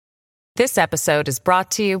This episode is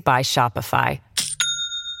brought to you by Shopify.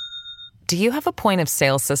 Do you have a point of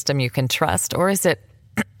sale system you can trust, or is it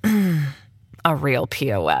a real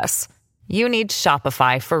POS? You need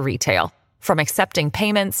Shopify for retail. From accepting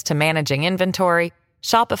payments to managing inventory,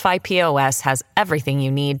 Shopify POS has everything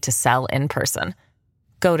you need to sell in person.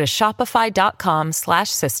 Go to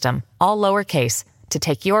shopify.com/system, all lowercase, to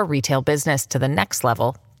take your retail business to the next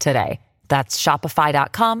level today. That's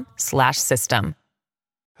shopify.com/system.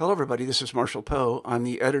 Hello, everybody. This is Marshall Poe. I'm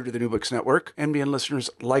the editor of the New Books Network. NBN listeners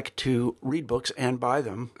like to read books and buy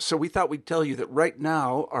them. So we thought we'd tell you that right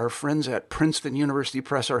now, our friends at Princeton University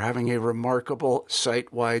Press are having a remarkable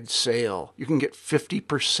site-wide sale. You can get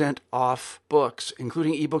 50% off books,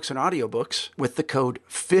 including ebooks and audiobooks, with the code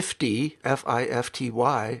 50,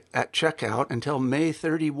 F-I-F-T-Y, at checkout until May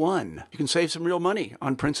 31. You can save some real money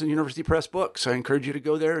on Princeton University Press books. I encourage you to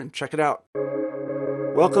go there and check it out.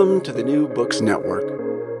 Welcome to the New Books Network.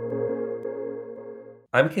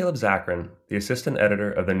 I'm Caleb Zachrin, the assistant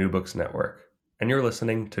editor of the New Books Network, and you're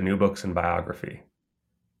listening to New Books in Biography.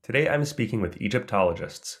 Today I'm speaking with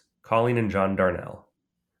Egyptologists, Colleen and John Darnell.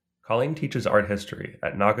 Colleen teaches art history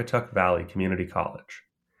at Naugatuck Valley Community College,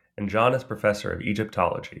 and John is professor of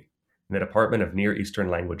Egyptology in the Department of Near Eastern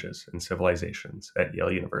Languages and Civilizations at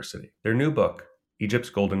Yale University. Their new book, Egypt's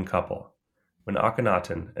Golden Couple, When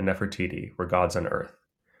Akhenaten and Nefertiti Were Gods on Earth,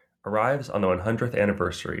 arrives on the 100th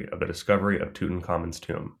anniversary of the discovery of Tutankhamun's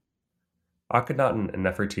tomb. Akhenaten and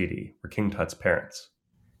Nefertiti were King Tut's parents,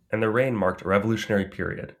 and their reign marked a revolutionary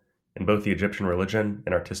period in both the Egyptian religion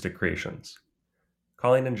and artistic creations.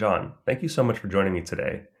 Colleen and John, thank you so much for joining me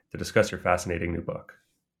today to discuss your fascinating new book.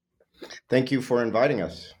 Thank you for inviting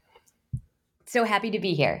us. So happy to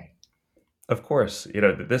be here. Of course,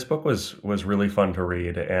 this book was really fun to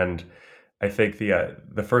read, and I think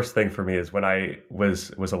the first thing for me is when I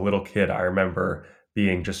was a little kid, I remember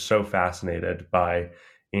being just so fascinated by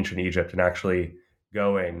ancient Egypt and actually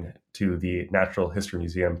going to the Natural History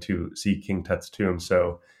Museum to see King Tut's tomb.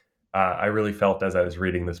 So I really felt as I was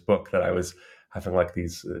reading this book that I was having like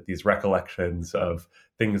these recollections of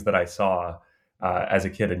things that I saw as a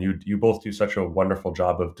kid. And you both do such a wonderful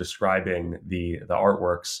job of describing the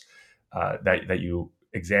artworks that you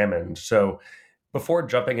examined. So before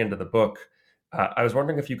jumping into the book, I was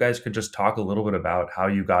wondering if you guys could just talk a little bit about how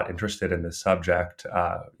you got interested in this subject,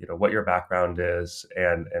 what your background is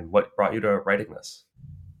and what brought you to writing this.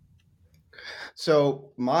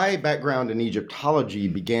 So my background in Egyptology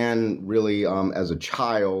began really as a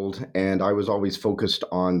child, and I was always focused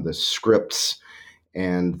on the scripts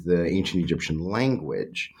and the ancient Egyptian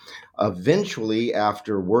language. Eventually,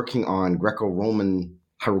 after working on Greco-Roman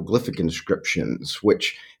hieroglyphic inscriptions,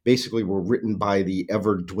 which basically were written by the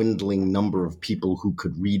ever-dwindling number of people who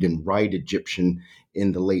could read and write Egyptian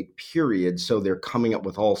in the late period. So they're coming up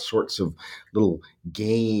with all sorts of little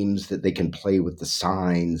games that they can play with the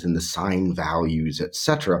signs and the sign values,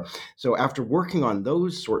 etc. So after working on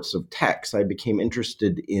those sorts of texts, I became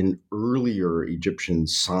interested in earlier Egyptian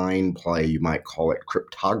sign play, you might call it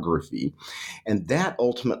cryptography. And that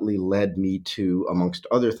ultimately led me to, amongst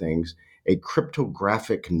other things, a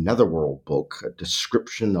cryptographic netherworld book, a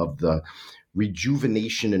description of the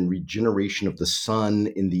rejuvenation and regeneration of the sun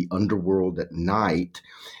in the underworld at night,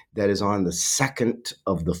 that is on the second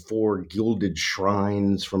of the 4 gilded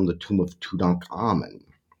shrines from the tomb of Tutankhamun.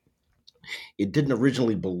 It didn't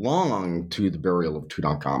originally belong to the burial of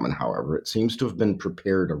Tutankhamun, however. It seems to have been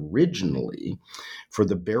prepared originally for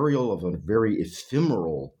the burial of a very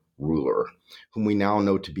ephemeral ruler, whom we now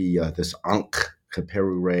know to be this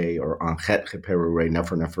Ankh-Kheperi or Ankhet-Kheperi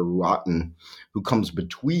Nefertiti, who comes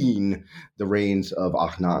between the reigns of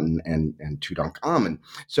Akhenaten and Tutankhamun.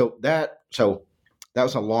 So that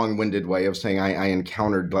was a long-winded way of saying I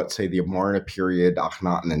encountered, let's say, the Amarna period,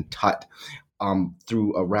 Akhenaten and Tut,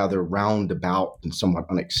 through a rather roundabout and somewhat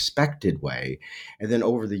unexpected way. And then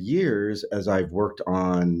over the years, as I've worked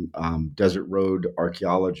on desert road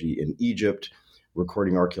archaeology in Egypt,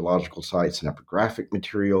 recording archaeological sites and epigraphic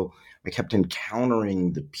material, I kept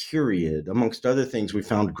encountering the period. Amongst other things, we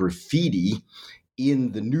found graffiti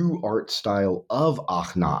in the new art style of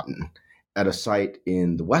Akhenaten at a site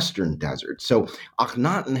in the Western Desert. So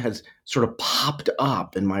Akhenaten has sort of popped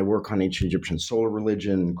up in my work on ancient Egyptian solar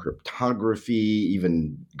religion, cryptography,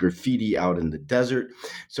 even graffiti out in the desert.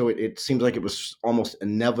 So it seems like it was almost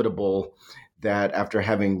inevitable that after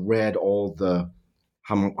having read all the,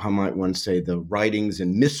 how might one say, the writings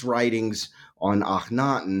and miswritings on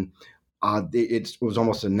Akhenaten, it was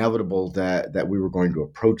almost inevitable that we were going to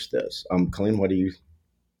approach this. Colleen, what do you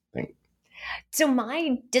think? So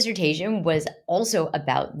my dissertation was also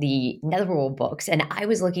about the Netherworld books, and I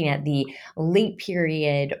was looking at the late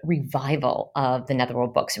period revival of the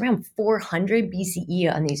Netherworld books around 400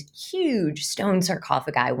 BCE on these huge stone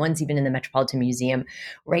sarcophagi. One's even in the Metropolitan Museum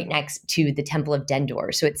right next to the Temple of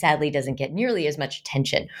Dendor. So it sadly doesn't get nearly as much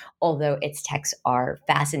attention, although its texts are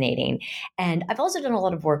fascinating. And I've also done a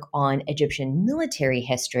lot of work on Egyptian military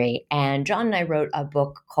history, and John and I wrote a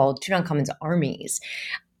book called Tutankhamun's Armies,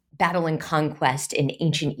 Battle and Conquest in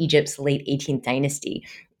Ancient Egypt's Late 18th Dynasty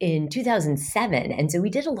in 2007. And so we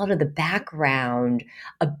did a lot of the background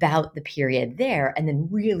about the period there and then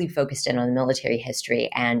really focused in on the military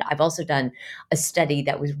history. And I've also done a study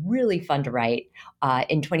that was really fun to write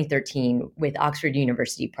in 2013 with Oxford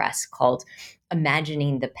University Press called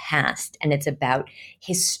Imagining the Past. And it's about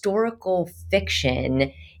historical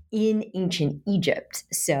fiction in ancient Egypt.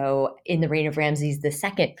 So in the reign of Ramses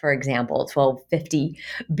II, for example, 1250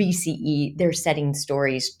 BCE, they're setting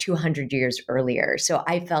stories 200 years earlier. So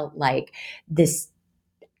I felt like this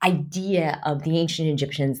idea of the ancient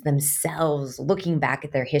Egyptians themselves looking back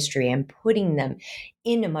at their history and putting them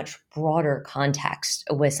in a much broader context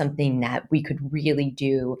was something that we could really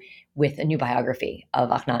do with a new biography of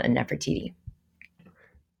Akhenaten and Nefertiti.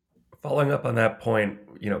 Following up on that point,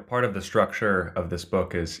 part of the structure of this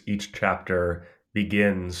book is each chapter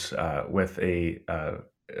begins with a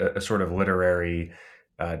sort of literary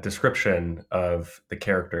description of the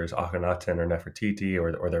characters, Akhenaten or Nefertiti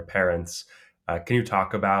or their parents. Can you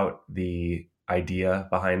talk about the idea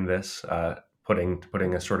behind this,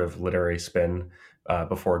 putting a sort of literary spin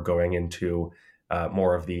before going into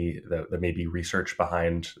more of the maybe research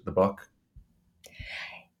behind the book?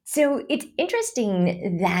 So it's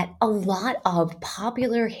interesting that a lot of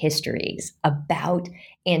popular histories about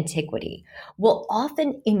antiquity will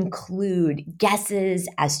often include guesses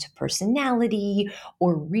as to personality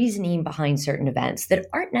or reasoning behind certain events that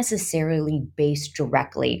aren't necessarily based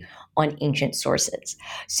directly on ancient sources.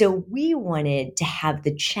 So we wanted to have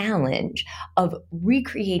the challenge of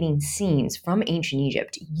recreating scenes from ancient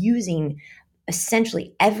Egypt using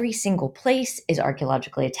essentially every single place is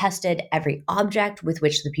archaeologically attested. Every object with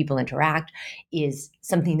which the people interact is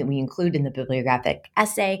something that we include in the bibliographic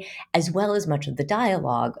essay, as well as much of the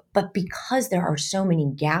dialogue. But because there are so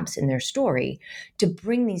many gaps in their story, to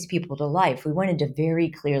bring these people to life, we wanted to very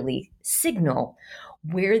clearly signal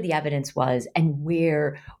where the evidence was and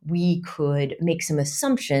where we could make some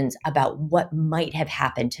assumptions about what might have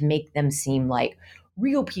happened to make them seem like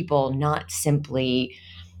real people, not simply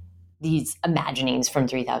these imaginings from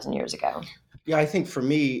 3,000 years ago. Yeah, I think for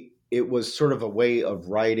me, it was sort of a way of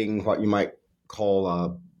writing what you might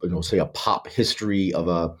call say a pop history of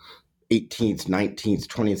a 18th, 19th,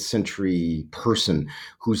 20th century person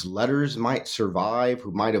whose letters might survive,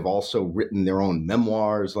 who might have also written their own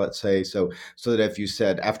memoirs, let's say. So that if you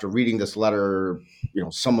said after reading this letter,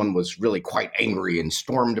 someone was really quite angry and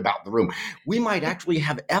stormed about the room, we might actually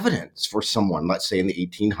have evidence for someone, let's say in the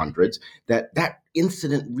 1800s, that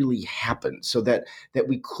incident really happened, so that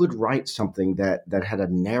we could write something that had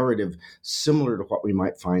a narrative similar to what we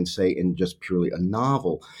might find, say, in just purely a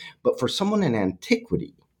novel. But for someone in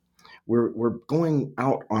antiquity, we're going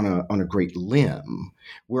out on a great limb.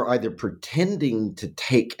 We're either pretending to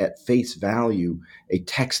take at face value a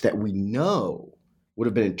text that we know would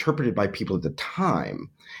have been interpreted by people at the time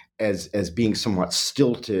as being somewhat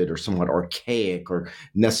stilted or somewhat archaic or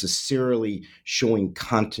necessarily showing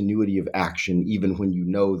continuity of action, even when you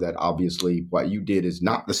know that obviously what you did is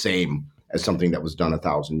not the same as something that was done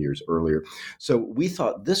 1,000 years earlier. So we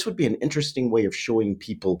thought this would be an interesting way of showing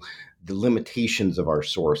people the limitations of our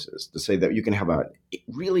sources, to say that you can have a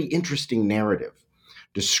really interesting narrative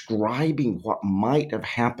describing what might have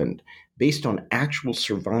happened based on actual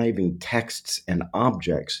surviving texts and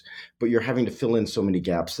objects, but you're having to fill in so many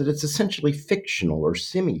gaps that it's essentially fictional or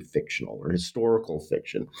semi-fictional or historical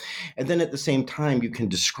fiction. And then at the same time, you can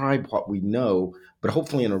describe what we know, but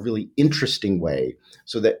hopefully in a really interesting way,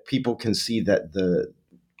 so that people can see that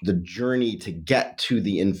the journey to get to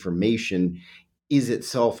the information is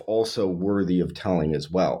itself also worthy of telling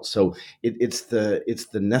as well. So it's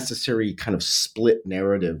the necessary kind of split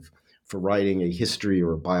narrative for writing a history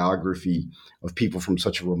or a biography of people from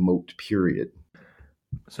such a remote period.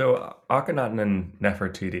 So Akhenaten and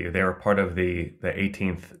Nefertiti, they were part of the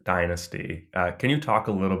 18th dynasty. Can you talk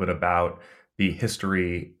a little bit about the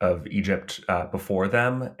history of Egypt before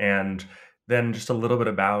them, and then just a little bit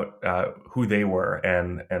about who they were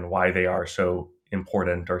and why they are so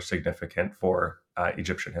important or significant for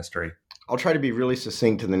Egyptian history? I'll try to be really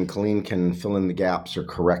succinct, and then Colleen can fill in the gaps or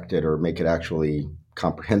correct it or make it actually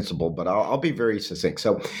comprehensible, but I'll be very succinct.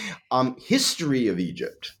 So history of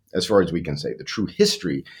Egypt as far as we can say. The true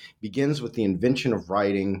history begins with the invention of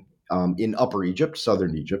writing in Upper Egypt,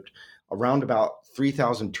 southern Egypt, around about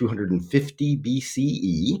 3250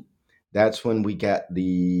 BCE. That's when we get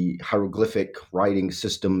the hieroglyphic writing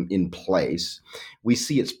system in place. We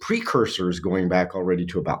see its precursors going back already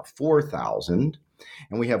to about 4000,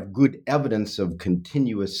 and we have good evidence of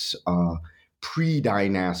continuous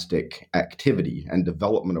pre-dynastic activity and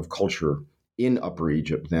development of culture in Upper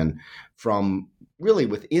Egypt then from really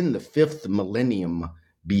within the 5th millennium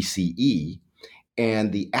BCE.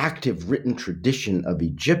 And the active written tradition of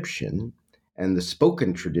Egyptian and the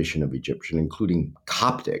spoken tradition of Egyptian, including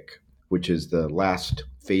Coptic, which is the last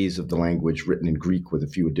phase of the language written in Greek with a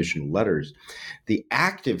few additional letters, the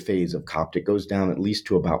active phase of Coptic goes down at least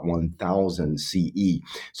to about 1000 CE.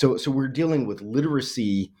 So we're dealing with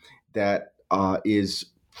literacy that is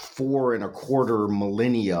 4.25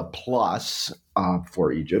 millennia plus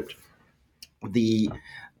for Egypt. The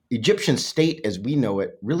Egyptian state as we know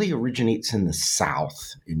it really originates in the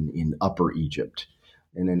south, in Upper Egypt,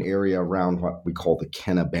 in an area around what we call the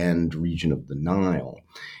Kenna Bend region of the Nile.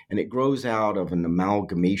 And it grows out of an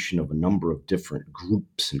amalgamation of a number of different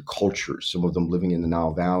groups and cultures, some of them living in the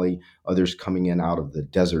Nile Valley, others coming in out of the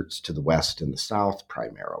deserts to the west and the south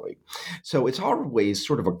primarily. So it's always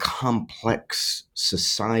sort of a complex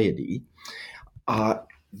society.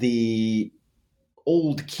 The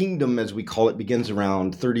Old Kingdom, as we call it, begins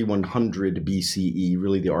around 3100 BCE,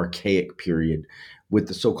 really the Archaic period, with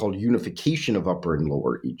the so-called unification of Upper and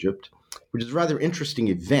Lower Egypt, which is a rather interesting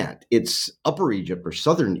event. It's Upper Egypt or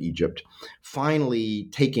Southern Egypt finally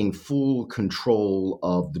taking full control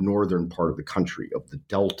of the northern part of the country, of the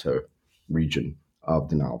Delta region of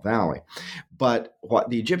the Nile Valley. But what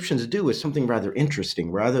the Egyptians do is something rather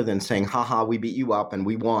interesting. Rather than saying, haha, we beat you up and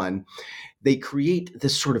we won, they create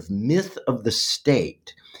this sort of myth of the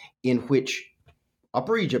state in which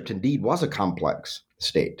Upper Egypt indeed was a complex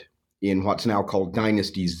state in what's now called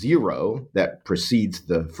Dynasty Zero that precedes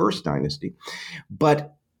the first dynasty.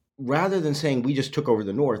 But rather than saying we just took over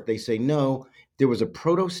the north, they say, no, there was a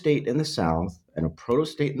proto-state in the south and a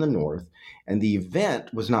proto-state in the north, and the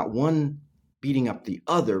event was not one beating up the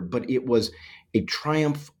other, but it was a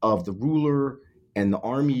triumph of the ruler and the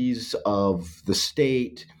armies of the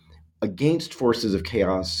state against forces of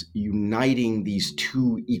chaos, uniting these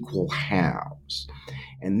two equal halves.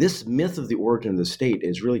 And this myth of the origin of the state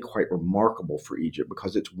is really quite remarkable for Egypt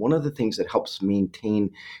because it's one of the things that helps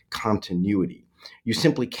maintain continuity. You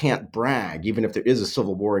simply can't brag, even if there is a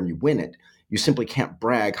civil war and you win it, you simply can't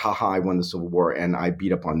brag, haha, I won the civil war and I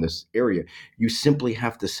beat up on this area. You simply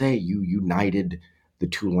have to say you united the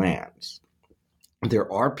two lands.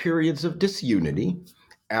 There are periods of disunity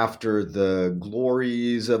after the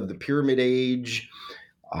glories of the Pyramid Age,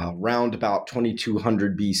 around about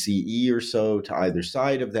 2200 BCE or so. To either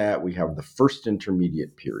side of that, we have the First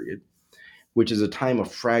Intermediate Period, which is a time of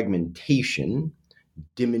fragmentation,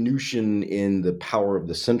 diminution in the power of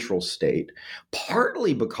the central state,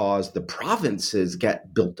 partly because the provinces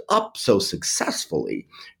get built up so successfully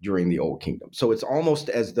during the Old Kingdom. So it's almost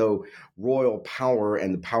as though royal power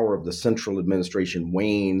and the power of the central administration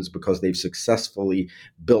wanes because they've successfully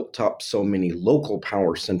built up so many local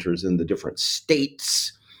power centers in the different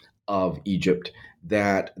states of Egypt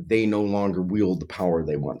that they no longer wield the power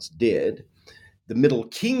they once did. The Middle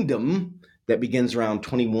Kingdom, that begins around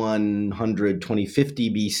 2100,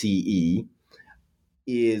 2050 BCE,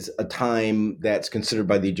 is a time that's considered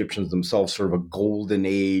by the Egyptians themselves sort of a golden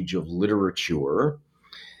age of literature.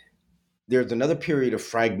 There's another period of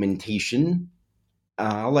fragmentation.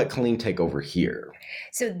 I'll let Colleen take over here.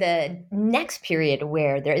 So the next period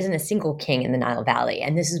where there isn't a single king in the Nile Valley,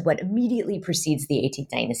 and this is what immediately precedes the 18th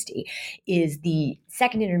dynasty, is the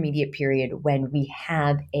Second Intermediate Period when we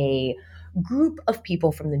have a group of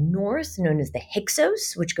people from the north known as the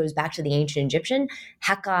Hyksos, which goes back to the ancient Egyptian,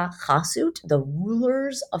 Heka Chasut, the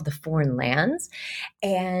rulers of the foreign lands.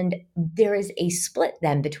 And there is a split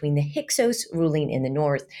then between the Hyksos ruling in the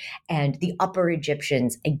north and the Upper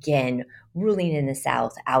Egyptians, again, ruling in the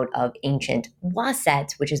south out of ancient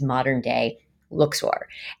Waset, which is modern day Luxor.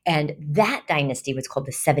 And that dynasty, what's called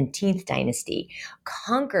the 17th dynasty,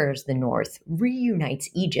 conquers the north, reunites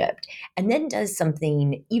Egypt, and then does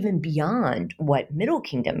something even beyond what Middle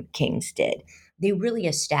Kingdom kings did. They really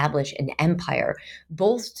establish an empire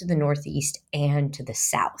both to the northeast and to the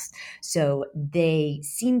south. So they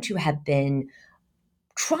seem to have been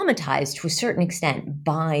traumatized to a certain extent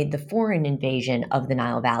by the foreign invasion of the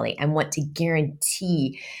Nile Valley and want to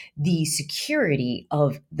guarantee the security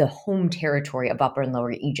of the home territory of Upper and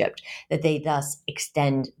Lower Egypt, that they thus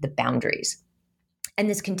extend the boundaries. And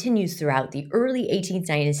this continues throughout the early 18th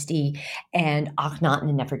dynasty, and Akhenaten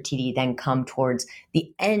and Nefertiti then come towards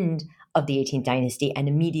the end of the 18th dynasty, and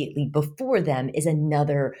immediately before them is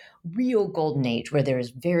another real golden age where there is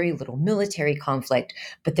very little military conflict,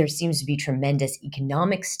 but there seems to be tremendous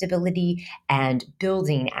economic stability and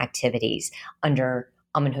building activities under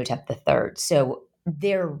Amenhotep III. So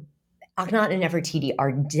Akhenaten and Nefertiti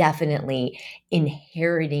are definitely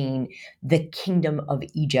inheriting the kingdom of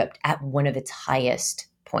Egypt at one of its highest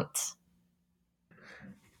points.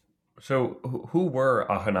 So, who were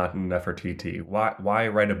Akhenaten and Nefertiti? Why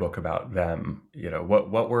write a book about them?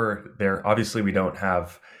 What were their? Obviously, we don't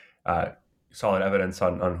have solid evidence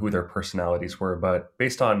on who their personalities were, but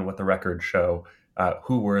based on what the records show,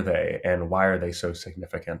 who were they, and why are they so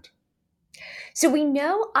significant? So we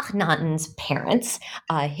know Akhenaten's parents.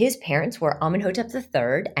 His parents were Amenhotep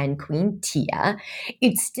III and Queen Tia.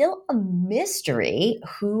 It's still a mystery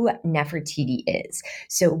who Nefertiti is.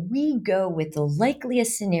 So we go with the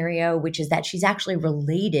likeliest scenario, which is that she's actually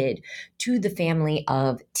related to the family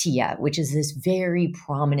of Tia, which is this very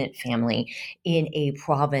prominent family in a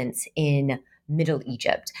province in Middle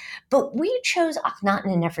Egypt. But we chose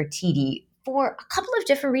Akhenaten and Nefertiti for a couple of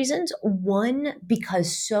different reasons. One,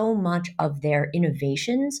 because so much of their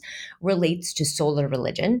innovations relates to solar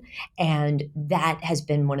religion, and that has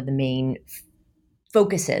been one of the main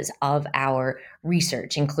focuses of our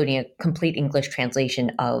research, including a complete English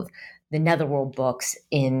translation of the Netherworld books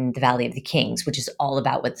in the Valley of the Kings, which is all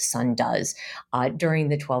about what the sun does during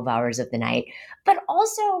the 12 hours of the night. But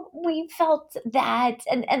also we felt that,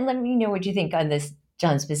 and let me know what you think on this,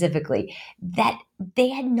 John, specifically, that they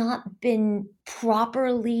had not been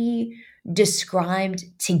properly described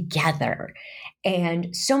together.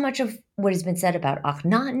 And so much of what has been said about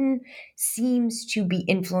Akhenaten seems to be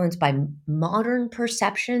influenced by modern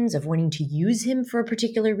perceptions of wanting to use him for a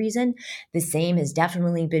particular reason. The same has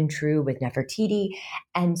definitely been true with Nefertiti.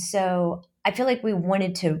 And so I feel like we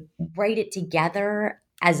wanted to write it together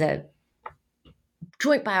as a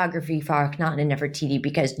joint biography for Akhenaten and Nefertiti,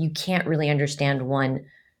 because you can't really understand one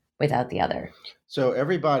without the other. So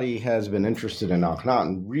everybody has been interested in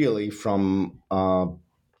Akhenaten really from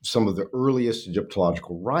some of the earliest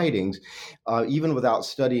Egyptological writings. Even without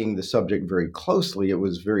studying the subject very closely, it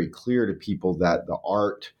was very clear to people that the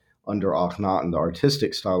art under Akhenaten, the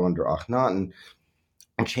artistic style under Akhenaten,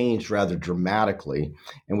 changed rather dramatically.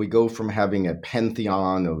 And we go from having a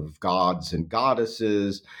pantheon of gods and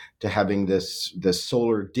goddesses to having this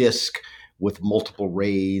solar disk with multiple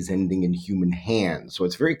rays ending in human hands. So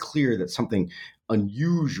it's very clear that something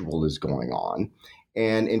unusual is going on.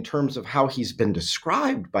 And in terms of how he's been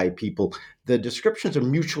described by people, the descriptions are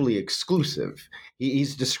mutually exclusive.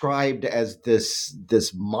 He's described as this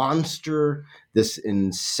monster, this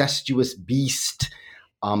incestuous beast,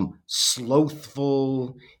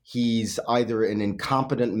 slothful. He's either an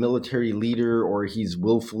incompetent military leader or he's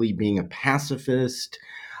willfully being a pacifist.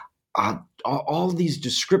 All these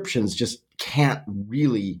descriptions just can't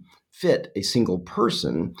really fit a single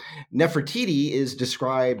person. Nefertiti is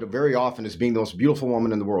described very often as being the most beautiful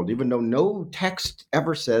woman in the world, even though no text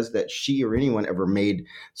ever says that she or anyone ever made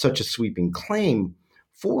such a sweeping claim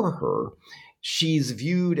for her. She's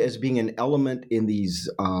viewed as being an element in these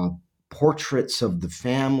portraits of the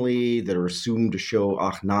family that are assumed to show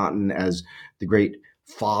Akhenaten as the great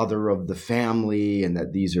father of the family, and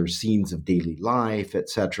that these are scenes of daily life,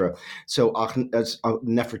 etc. So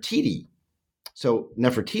Nefertiti,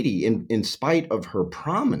 in spite of her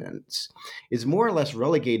prominence, is more or less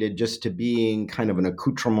relegated just to being kind of an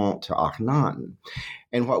accoutrement to Akhenaten.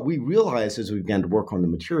 And what we realized as we began to work on the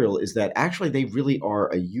material is that actually they really are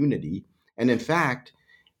a unity. And in fact,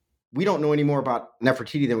 we don't know any more about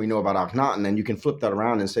Nefertiti than we know about Akhenaten. And you can flip that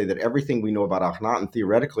around and say that everything we know about Akhenaten,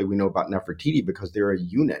 theoretically, we know about Nefertiti because they're a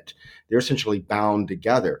unit. They're essentially bound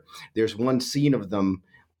together. There's one scene of them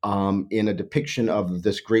in a depiction of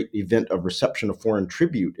this great event of reception of foreign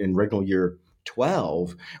tribute in regnal year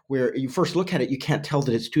 12, where you first look at it, you can't tell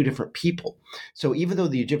that it's two different people. So even though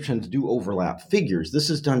the Egyptians do overlap figures, this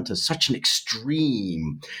is done to such an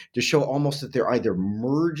extreme to show almost that they're either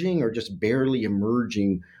merging or just barely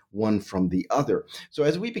emerging one from the other. So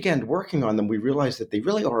as we began working on them, we realized that they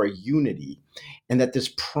really are a unity, and that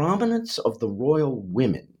this prominence of the royal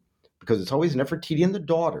women, because it's always Nefertiti and the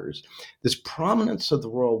daughters, this prominence of the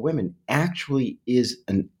royal women actually is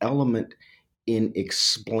an element in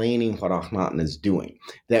explaining what Akhenaten is doing.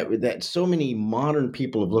 That so many modern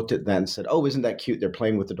people have looked at that and said, oh, isn't that cute? They're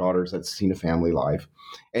playing with the daughters. That's a scene of family life.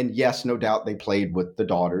 And yes, no doubt they played with the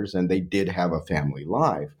daughters and they did have a family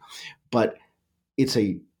life. But it's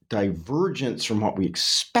a divergence from what we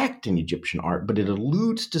expect in Egyptian art, but it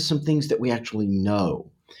alludes to some things that we actually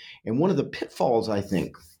know. And one of the pitfalls, I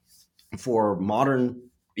think, for modern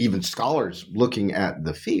even scholars looking at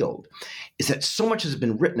the field is that so much has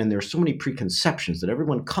been written and there are so many preconceptions that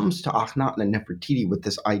everyone comes to Akhenaten and Nefertiti with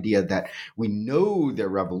this idea that we know they're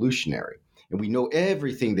revolutionary and we know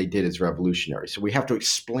everything they did is revolutionary. So we have to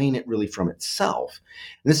explain it really from itself.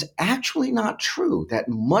 And this is actually not true, that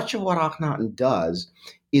much of what Akhenaten does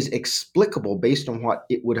is explicable based on what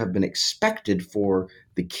it would have been expected for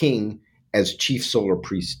the king as chief solar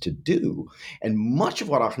priest to do. And much of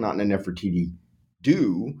what Akhenaten and Nefertiti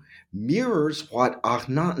do mirrors what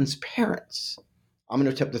Akhenaten's parents,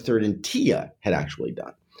 Amenhotep III and Tia, had actually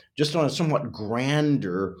done, just on a somewhat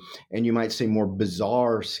grander and you might say more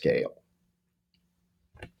bizarre scale.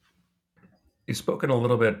 You've spoken a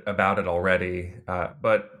little bit about it already,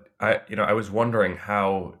 but I was wondering,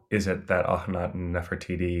 how is it that Akhenaten and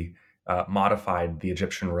Nefertiti modified the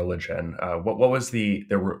Egyptian religion? What was the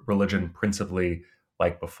religion principally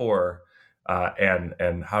like before,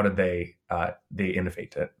 and how did they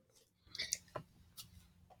innovate it?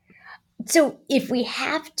 So if we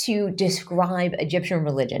have to describe Egyptian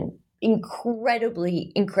religion,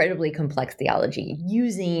 incredibly complex theology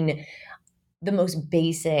using the most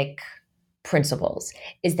basic principles,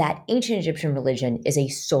 is that ancient Egyptian religion is a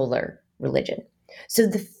solar religion. So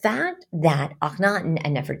the fact that Akhenaten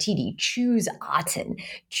and Nefertiti choose Aten,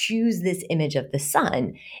 choose this image of the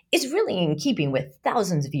sun, is really in keeping with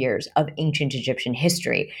thousands of years of ancient Egyptian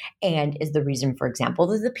history, and is the reason, for example,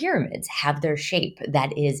 that the pyramids have their shape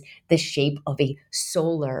that is the shape of a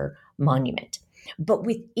solar monument. But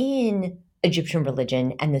within Egyptian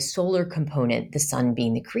religion and the solar component, the sun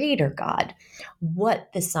being the creator god,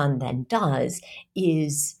 what the sun then does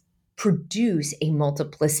is produce a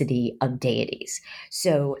multiplicity of deities.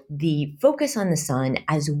 So the focus on the sun,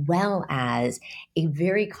 as well as a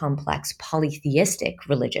very complex polytheistic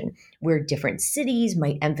religion, where different cities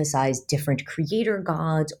might emphasize different creator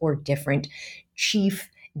gods or different chief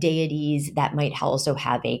deities that might also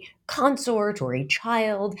have a consort or a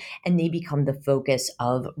child, and they become the focus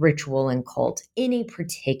of ritual and cult in a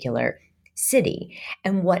particular city.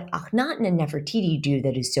 And what Akhenaten and Nefertiti do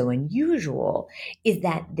that is so unusual is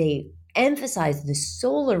that they emphasize the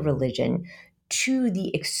solar religion to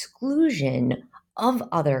the exclusion of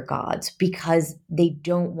other gods, because they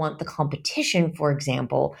don't want the competition, for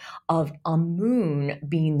example, of Amun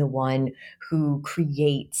being the one who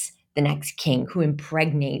creates the next king, who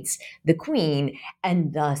impregnates the queen,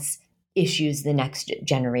 and thus issues the next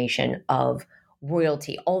generation of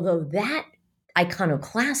royalty. Although that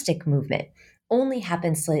iconoclastic movement only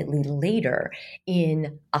happened slightly later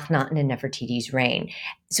in Akhenaten and Nefertiti's reign.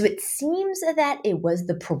 So it seems that it was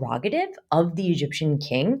the prerogative of the Egyptian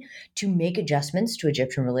king to make adjustments to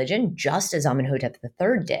Egyptian religion, just as Amenhotep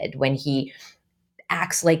III did when he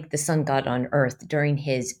acts like the sun god on earth during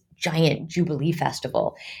his giant Jubilee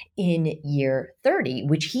festival in year 30,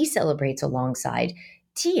 which he celebrates alongside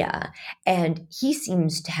Tia, and he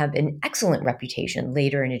seems to have an excellent reputation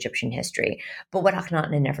later in Egyptian history. But what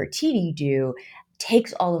Akhenaten and Nefertiti do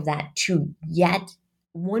takes all of that to yet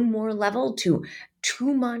one more level, to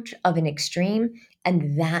too much of an extreme,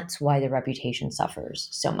 and that's why the reputation suffers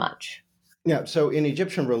so much. Yeah, so in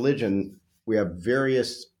Egyptian religion, we have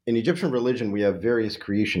various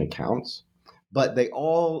creation accounts, but they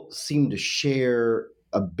all seem to share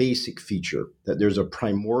a basic feature, that there's a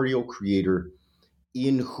primordial creator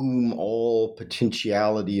in whom all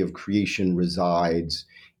potentiality of creation resides,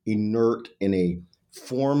 inert in a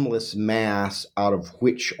formless mass out of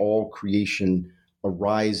which all creation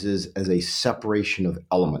arises as a separation of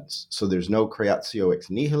elements. So there's no creatio ex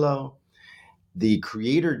nihilo. The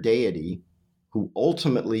creator deity, who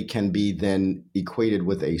ultimately can be then equated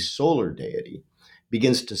with a solar deity,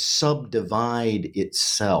 begins to subdivide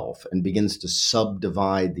itself and begins to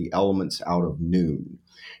subdivide the elements out of noon,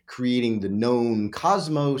 creating the known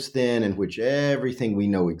cosmos then, in which everything we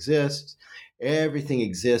know exists. Everything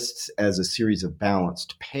exists as a series of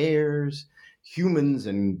balanced pairs. Humans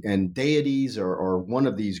and deities are one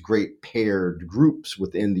of these great paired groups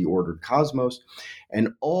within the ordered cosmos,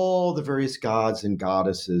 and all the various gods and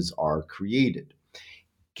goddesses are created.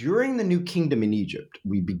 During the New Kingdom in Egypt,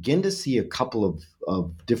 we begin to see a couple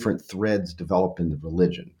of different threads develop in the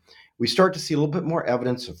religion. We start to see a little bit more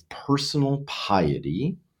evidence of personal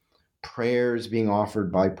piety, prayers being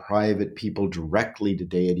offered by private people directly to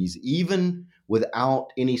deities, even without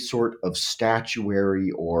any sort of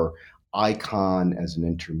statuary or icon as an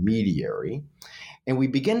intermediary. And we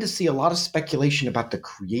begin to see a lot of speculation about the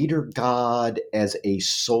creator god as a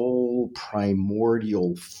sole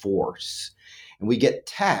primordial force. And we get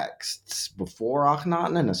texts before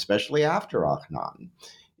Akhenaten and especially after Akhenaten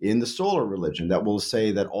in the solar religion that will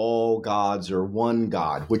say that all gods are one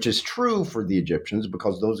God, which is true for the Egyptians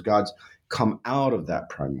because those gods come out of that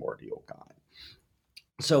primordial God.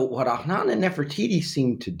 So what Akhenaten and Nefertiti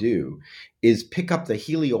seem to do is pick up the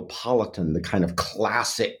Heliopolitan, the kind of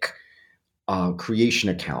classic creation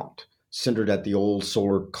account centered at the old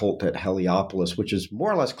solar cult at Heliopolis, which is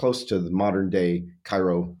more or less close to the modern-day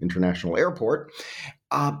Cairo International Airport.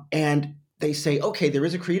 And they say, okay, there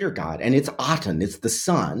is a creator god, and it's Aten, it's the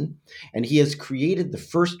sun, and he has created the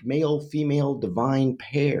first male-female divine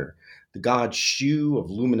pair, the god Shu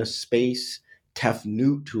of luminous space,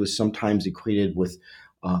 Tefnut, who is sometimes equated with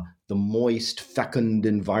the moist, fecund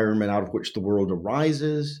environment out of which the world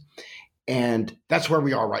arises. And that's where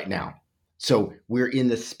we are right now. So we're in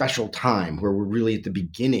this special time where we're really at the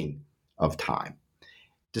beginning of time.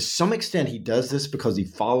 To some extent, he does this because he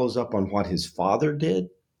follows up on what his father did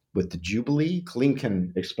with the Jubilee. Colleen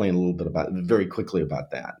can explain a little bit very quickly about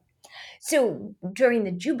that. So during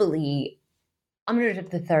the Jubilee,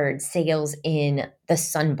 Amenhotep III sails in the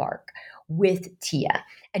Sunbark with Tia.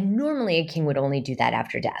 And normally a king would only do that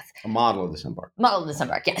after death. A model of the Sunbark. Model of the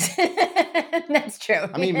Sunbark, yes. That's true.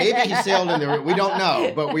 I mean, maybe he sailed in there. We don't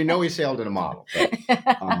know, but we know he sailed in a model. But,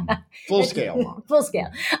 full-scale model. Full scale.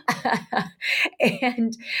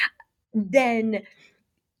 And then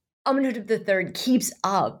Amenhotep III keeps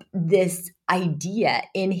up this idea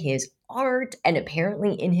in his art and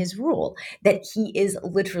apparently in his rule that he is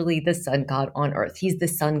literally the sun god on earth. He's the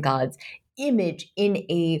sun god's image in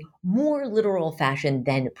a more literal fashion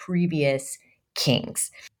than previous kings.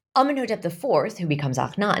 Amenhotep IV, who becomes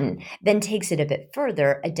Akhenaten, then takes it a bit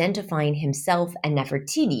further, identifying himself and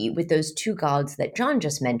Nefertiti with those two gods that John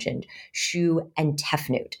just mentioned, Shu and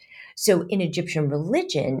Tefnut. So in Egyptian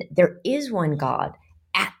religion, there is one god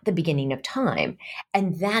at the beginning of time.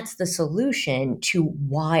 And that's the solution to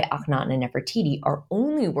why Akhenaten and Nefertiti are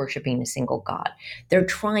only worshiping a single god. They're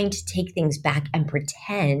trying to take things back and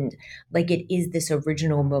pretend like it is this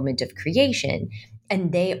original moment of creation.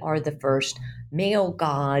 And they are the first male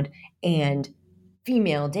god and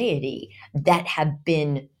female deity that have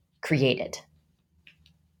been created.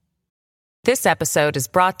 This episode is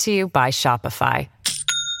brought to you by Shopify.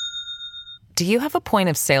 Do you have a point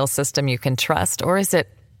of sale system you can trust, or is it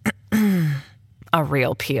a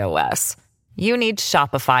real POS? You need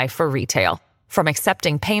Shopify for retail. From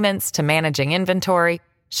accepting payments to managing inventory,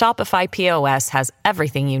 Shopify POS has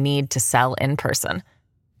everything you need to sell in person.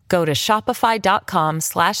 Go to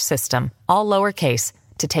shopify.com/system, all lowercase,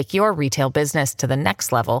 to take your retail business to the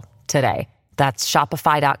next level today. That's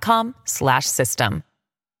shopify.com/system.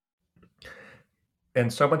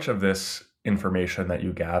 And so much of this information that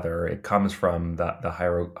you gather, it comes from the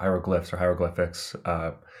hieroglyphs or hieroglyphics.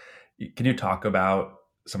 Can you talk about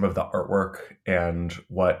some of the artwork and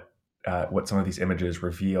what some of these images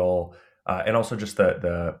reveal, and also just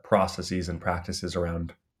the processes and practices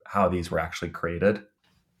around how these were actually created?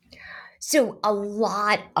 So a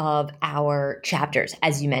lot of our chapters,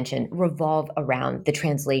 as you mentioned, revolve around the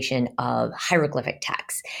translation of hieroglyphic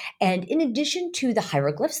texts. And in addition to the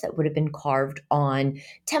hieroglyphs that would have been carved on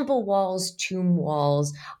temple walls, tomb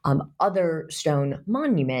walls, other stone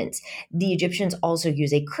monuments, the Egyptians also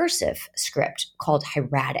use a cursive script called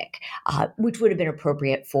hieratic, which would have been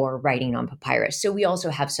appropriate for writing on papyrus. So we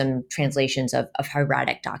also have some translations of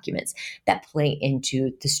hieratic documents that play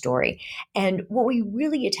into the story. And what we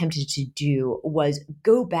really attempted to do was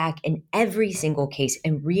go back in every single case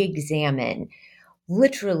and re-examine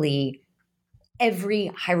literally every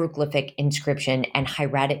hieroglyphic inscription and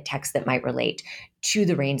hieratic text that might relate to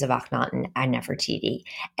the reigns of Akhenaten and Nefertiti.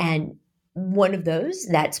 And one of those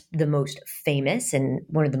that's the most famous and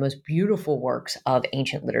one of the most beautiful works of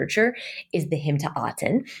ancient literature is the Hymn to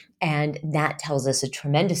Aten. And that tells us a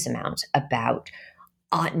tremendous amount about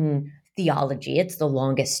Aten theology. It's the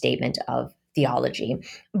longest statement of theology.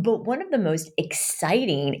 But one of the most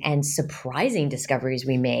exciting and surprising discoveries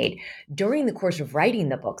we made during the course of writing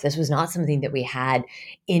the book, this was not something that we had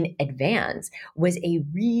in advance, was a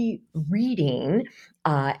rereading,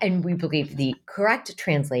 and we believe the correct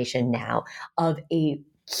translation now, of a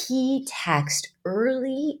key text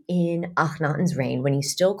early in Akhenaten's reign when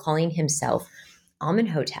he's still calling himself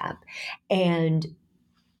Amenhotep. And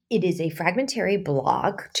it is a fragmentary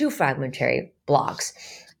block, two fragmentary blocks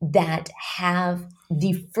that have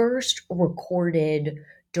the first recorded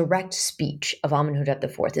direct speech of Amenhotep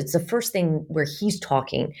IV. It's the first thing where he's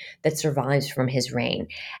talking that survives from his reign.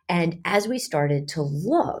 And as we started to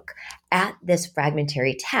look at this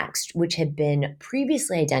fragmentary text, which had been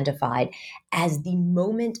previously identified as the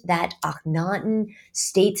moment that Akhenaten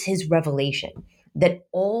states his revelation, that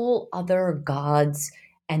all other gods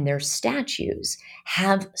and their statues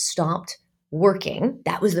have stopped working.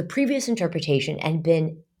 That was the previous interpretation and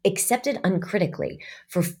been accepted uncritically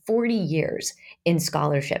for 40 years in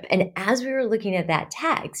scholarship. And as we were looking at that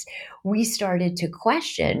text, we started to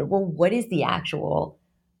question, well, what does the actual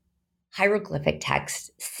hieroglyphic text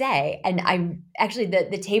say? And I actually,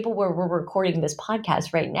 the table where we're recording this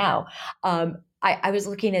podcast right now, I was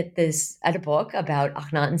looking at a book about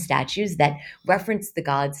Akhenaten statues that referenced the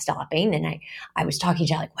gods stopping. And I was talking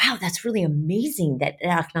to John like, wow, that's really amazing that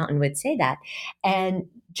Akhenaten would say that. And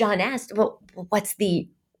John asked, well, what's the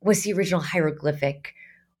original hieroglyphic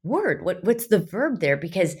word? What's the verb there?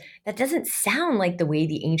 Because that doesn't sound like the way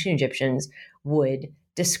the ancient Egyptians would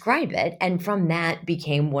describe it. And from that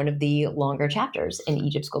became one of the longer chapters in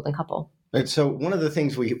Egypt's Golden Couple. And so one of the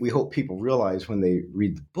things we hope people realize when they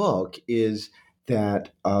read the book is that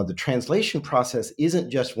the translation process isn't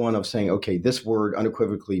just one of saying, okay, this word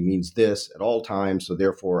unequivocally means this at all times, so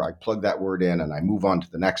therefore I plug that word in and I move on to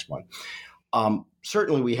the next one.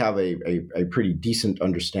 Certainly we have a pretty decent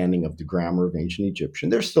understanding of the grammar of ancient Egyptian.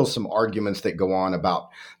 There's still some arguments that go on about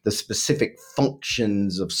the specific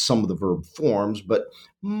functions of some of the verb forms, but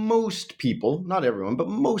most people, not everyone, but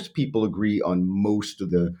most people agree on most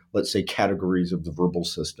of the, let's say, categories of the verbal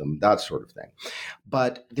system, that sort of thing.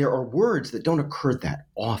 But there are words that don't occur that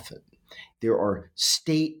often. There are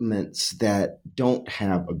statements that don't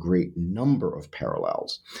have a great number of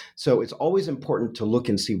parallels. So it's always important to look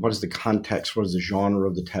and see what is the context, what is the genre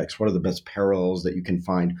of the text, what are the best parallels that you can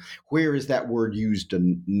find, where is that word used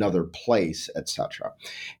in another place, etc.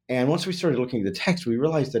 And once we started looking at the text, we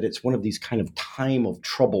realized that it's one of these kind of time of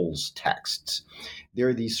troubles texts. There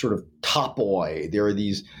are these sort of topoi, there are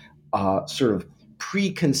these sort of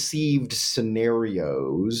preconceived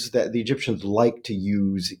scenarios that the Egyptians like to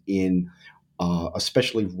use in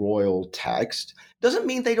especially royal text. Doesn't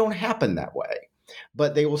mean they don't happen that way,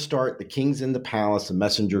 but they will start, the king's in the palace, a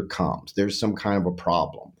messenger comes, there's some kind of a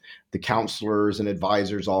problem. The counselors and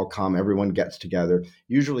advisors all come, everyone gets together.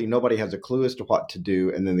 Usually nobody has a clue as to what to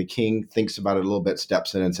do, and then the king thinks about it a little bit,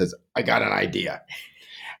 steps in and says, I got an idea.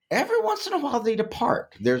 Every once in a while they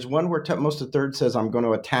depart. There's one where Tutmosis III says, I'm going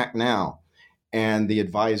to attack now. And the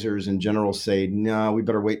advisors in general say, no, we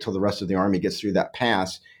better wait till the rest of the army gets through that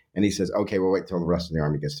pass. And he says, okay, we'll wait till the rest of the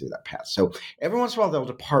army gets through that pass. So every once in a while they'll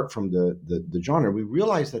depart from the genre. We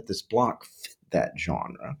realize that this block fit that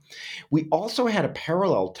genre. We also had a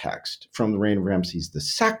parallel text from the reign of Ramses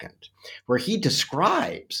II, where he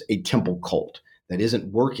describes a temple cult that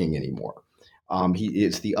isn't working anymore.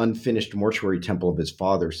 It's the unfinished mortuary temple of his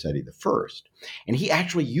father, Seti I. And he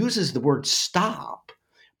actually uses the word stop.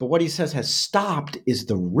 But what he says has stopped is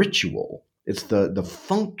the ritual. It's the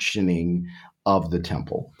functioning of the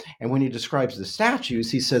temple. And when he describes the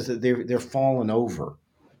statues, he says that they're fallen over.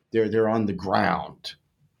 They're on the ground.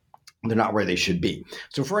 They're not where they should be.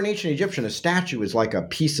 So for an ancient Egyptian, a statue is like a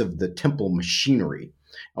piece of the temple machinery.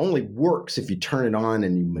 It only works if you turn it on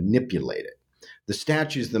and you manipulate it. The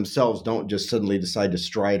statues themselves don't just suddenly decide to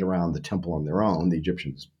stride around the temple on their own. The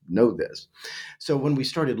Egyptians know this. So when we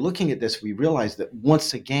started looking at this, we realized that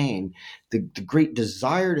once again, the great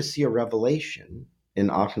desire to see a revelation in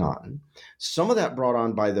Akhenaten, some of that brought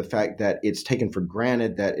on by the fact that it's taken for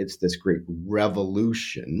granted that it's this great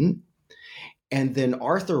revolution. And then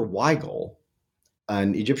Arthur Weigel,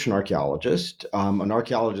 an Egyptian archaeologist,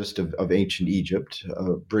 of ancient Egypt,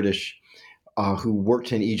 British, who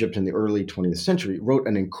worked in Egypt in the early 20th century, wrote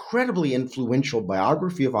an incredibly influential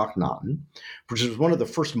biography of Akhenaten, which was one of the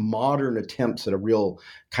first modern attempts at a real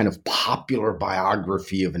kind of popular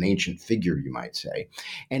biography of an ancient figure, you might say.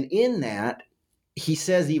 And in that, he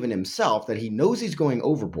says even himself that he knows he's going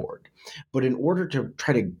overboard, but in order to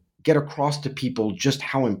try to get across to people just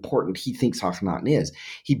how important he thinks Akhenaten is,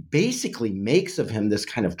 he basically makes of him this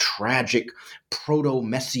kind of tragic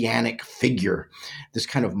proto-messianic figure, this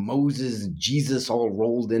kind of Moses, Jesus all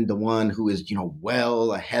rolled into one who is,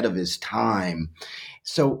 well ahead of his time.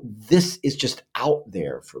 So this is just out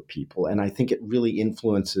there for people, and I think it really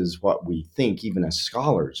influences what we think, even as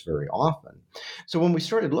scholars, very often. So when we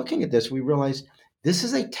started looking at this, we realized this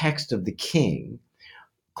is a text of the king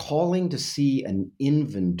calling to see an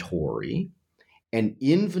inventory, and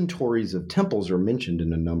inventories of temples are mentioned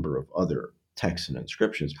in a number of other texts and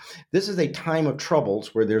inscriptions. This is a time of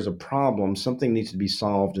troubles where there's a problem, something needs to be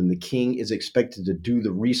solved, and the king is expected to do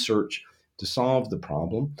the research to solve the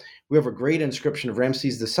problem. We have a great inscription of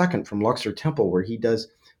Ramses II from Luxor Temple where he does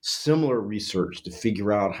similar research to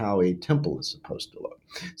figure out how a temple is supposed to look.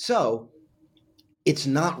 So it's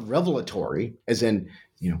not revelatory, as in,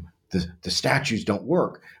 the statues don't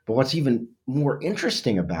work. But what's even more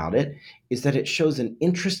interesting about it is that it shows an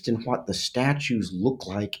interest in what the statues look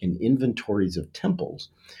like in inventories of temples,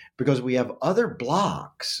 because we have other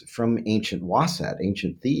blocks from ancient Waset,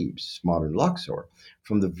 ancient Thebes, modern Luxor,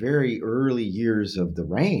 from the very early years of the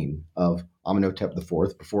reign of Amenhotep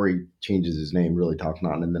IV, before he changes his name really to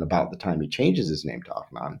Akhenaten, and then about the time he changes his name to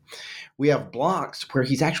Akhenaten. We have blocks where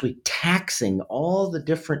he's actually taxing all the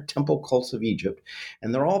different temple cults of Egypt,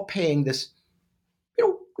 and they're all paying this,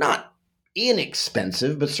 not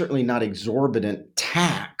inexpensive, but certainly not exorbitant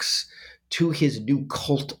tax to his new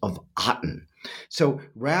cult of Aten. So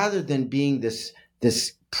rather than being this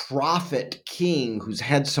prophet king who's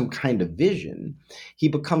had some kind of vision, he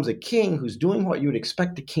becomes a king who's doing what you would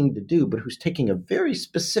expect a king to do, but who's taking a very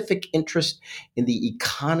specific interest in the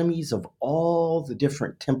economies of all the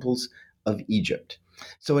different temples of Egypt.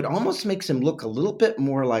 So it almost makes him look a little bit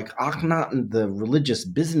more like Akhenaten, the religious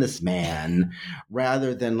businessman,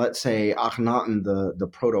 rather than, let's say, Akhenaten, the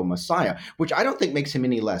proto-messiah, which I don't think makes him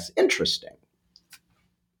any less interesting.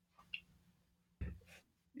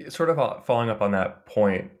 Sort of following up on that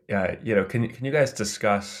point, can you guys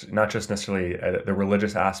discuss not just necessarily the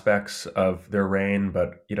religious aspects of their reign,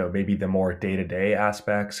 but maybe the more day-to-day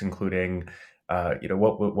aspects, including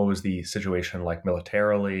what was the situation like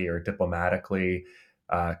militarily or diplomatically?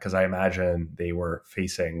 Because I imagine they were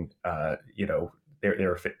facing, I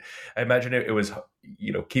imagine it was,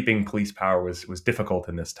 keeping police power was difficult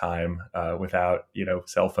in this time without,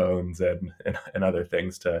 cell phones and other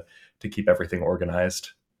things to keep everything organized.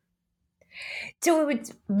 So it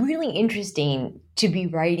was really interesting to be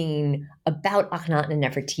writing about Akhenaten and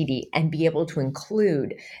Nefertiti and be able to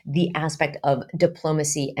include the aspect of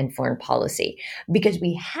diplomacy and foreign policy, because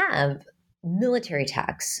we have military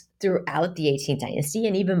texts throughout the 18th dynasty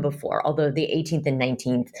and even before, although the 18th and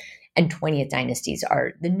 19th and 20th dynasties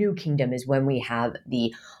are the New Kingdom is when we have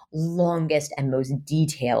the longest and most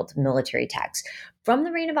detailed military texts. From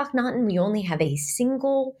the reign of Akhenaten, we only have a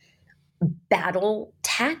single battle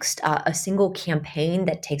text, a single campaign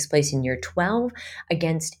that takes place in year 12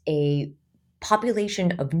 against a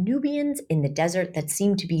population of Nubians in the desert that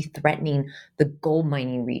seem to be threatening the gold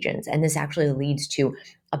mining regions. And this actually leads to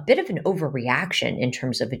a bit of an overreaction in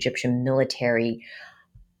terms of Egyptian military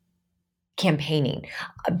campaigning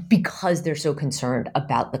because they're so concerned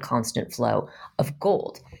about the constant flow of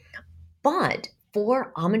gold. But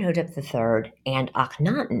for Amenhotep III and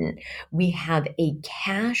Akhenaten, we have a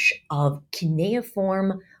cache of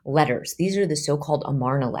cuneiform letters. These are the so-called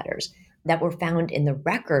Amarna letters that were found in the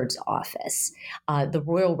records office, the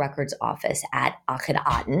royal records office at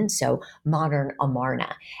Akhenaten, so modern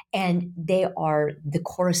Amarna. And they are the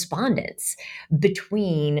correspondence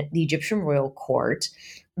between the Egyptian royal court,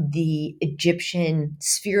 the Egyptian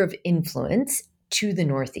sphere of influence to the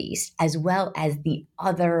northeast, as well as the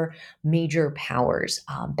other major powers,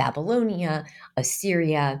 Babylonia,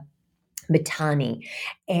 Assyria, Mitanni,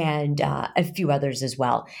 and a few others as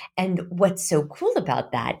well. And what's so cool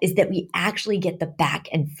about that is that we actually get the back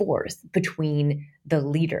and forth between the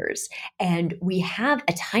leaders. And we have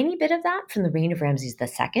a tiny bit of that from the reign of Ramses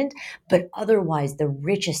II, but otherwise the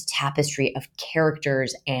richest tapestry of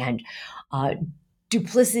characters and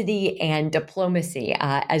duplicity and diplomacy,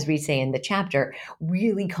 as we say in the chapter,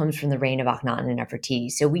 really comes from the reign of Akhenaten and Nefertiti.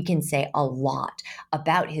 So we can say a lot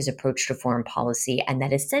about his approach to foreign policy, and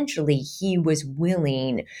that essentially he was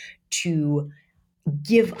willing to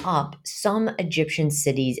give up some Egyptian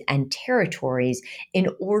cities and territories in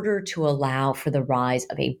order to allow for the rise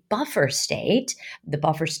of a buffer state, the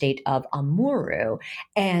buffer state of Amurru.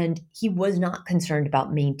 And he was not concerned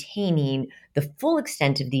about maintaining the full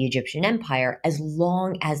extent of the Egyptian empire as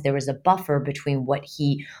long as there was a buffer between what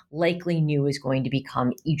he likely knew was going to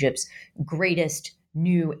become Egypt's greatest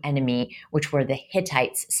new enemy, which were the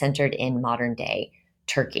Hittites centered in modern day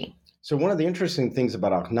Turkey. So one of the interesting things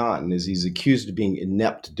about Akhenaten is he's accused of being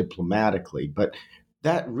inept diplomatically, but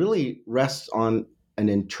that really rests on an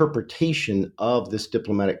interpretation of this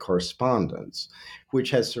diplomatic correspondence, which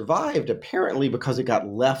has survived apparently because it got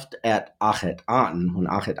left at Akhenaten when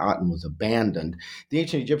Akhenaten was abandoned. The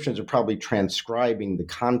ancient Egyptians are probably transcribing the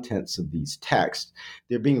contents of these texts.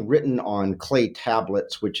 They're being written on clay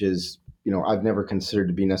tablets, which is, I've never considered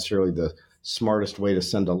to be necessarily the smartest way to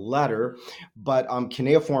send a letter, but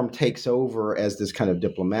cuneiform takes over as this kind of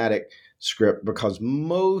diplomatic script because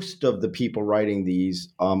most of the people writing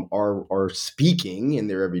these are speaking in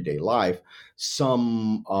their everyday life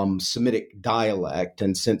some Semitic dialect.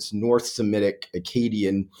 And since North Semitic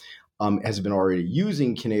Akkadian has been already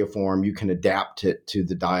using cuneiform, you can adapt it to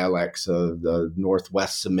the dialects of the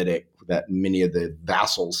Northwest Semitic that many of the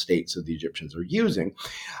vassal states of the Egyptians are using.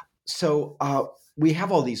 So we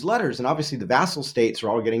have all these letters, and obviously the vassal states are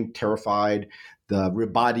all getting terrified. The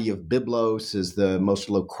Ribadi of Byblos is the most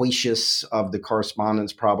loquacious of the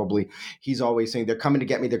correspondents, probably. He's always saying, they're coming to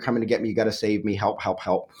get me, they're coming to get me, you got to save me, help, help,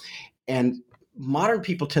 help. And modern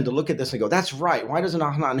people tend to look at this and go, that's right, why doesn't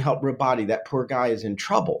Akhenaten help Ribadi? That poor guy is in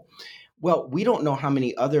trouble. Well, we don't know how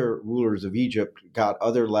many other rulers of Egypt got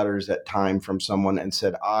other letters at time from someone and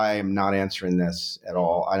said, I am not answering this at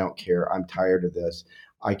all. I don't care. I'm tired of this.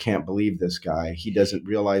 I can't believe this guy. He doesn't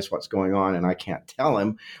realize what's going on and I can't tell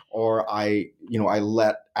him. Or I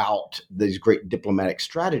let out these great diplomatic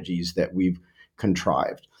strategies that we've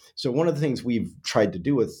contrived. So one of the things we've tried to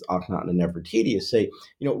do with Akhenaten and Nefertiti is say,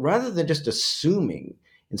 rather than just assuming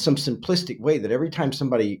in some simplistic way that every time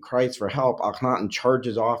somebody cries for help, Akhenaten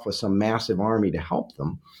charges off with some massive army to help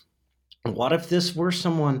them. What if this were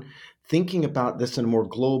someone thinking about this in a more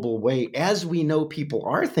global way, as we know people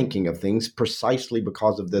are thinking of things precisely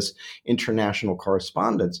because of this international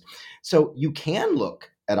correspondence? So you can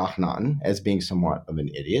look at Akhenaten as being somewhat of an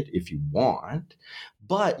idiot if you want,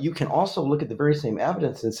 but you can also look at the very same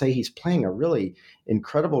evidence and say he's playing a really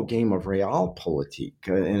incredible game of realpolitik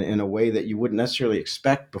in a way that you wouldn't necessarily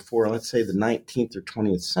expect before, let's say, the 19th or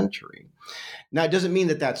 20th century. Now, it doesn't mean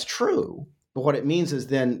that that's true, but what it means is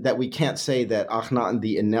then that we can't say that Akhenaten,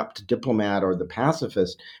 the inept diplomat or the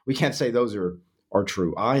pacifist, we can't say those are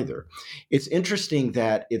true either. It's interesting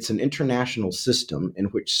that it's an international system in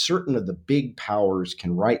which certain of the big powers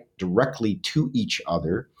can write directly to each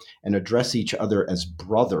other and address each other as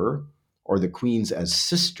brother or the queens as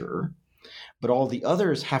sister, but all the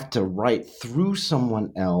others have to write through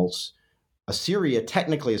someone else. Assyria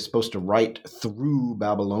technically is supposed to write through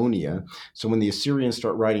Babylonia. So when the Assyrians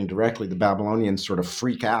start writing directly, the Babylonians sort of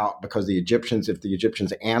freak out because if the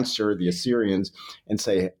Egyptians answer the Assyrians and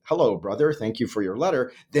say, hello, brother, thank you for your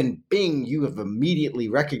letter, then bing, you have immediately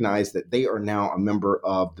recognized that they are now a member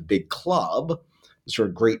of the big club, the sort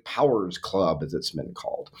of great powers club, as it's been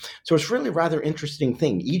called. So it's really a rather interesting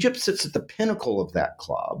thing. Egypt sits at the pinnacle of that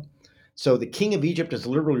club. So the king of Egypt is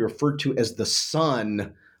literally referred to as the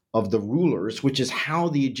son of the rulers, which is how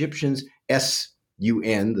the Egyptians,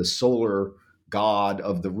 S-U-N, the solar god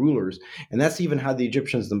of the rulers, and that's even how the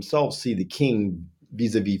Egyptians themselves see the king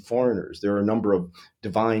vis-a-vis foreigners. There are a number of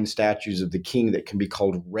divine statues of the king that can be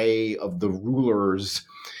called Re of the rulers.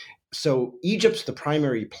 So Egypt's the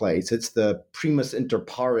primary place. It's the primus inter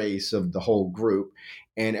pares of the whole group,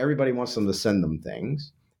 and everybody wants them to send them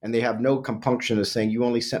things. And they have no compunction of saying, you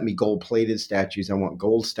only sent me gold-plated statues. I want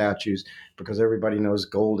gold statues, because everybody knows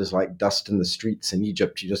gold is like dust in the streets in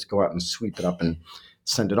Egypt. You just go out and sweep it up and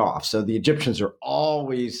send it off. So the Egyptians are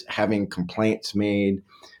always having complaints made.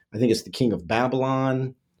 I think it's the king of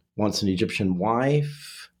Babylon wants an Egyptian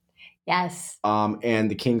wife. Yes. And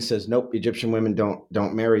the king says, nope, Egyptian women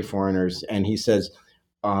don't marry foreigners. And he says,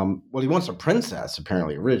 well, he wants a princess,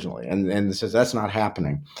 apparently, originally. And says, that's not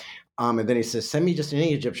happening. And then he says, send me just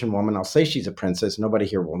any Egyptian woman. I'll say she's a princess. Nobody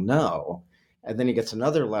here will know. And then he gets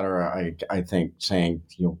another letter, I think, saying,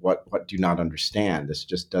 what do you not understand? This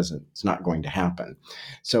just it's not going to happen.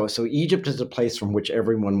 So Egypt is a place from which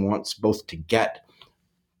everyone wants both to get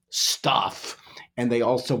stuff, and they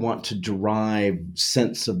also want to derive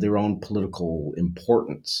sense of their own political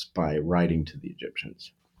importance by writing to the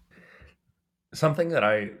Egyptians. Something that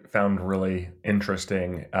I found really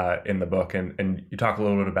interesting in the book, and you talk a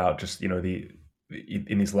little bit about just, in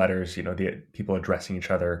these letters, the people addressing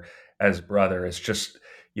each other as brother, is just,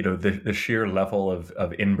 the sheer level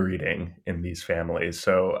of inbreeding in these families.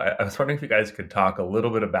 So I was wondering if you guys could talk a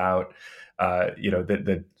little bit about,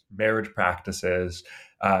 the marriage practices,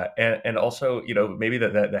 and also, maybe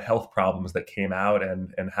the health problems that came out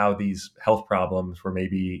and how these health problems were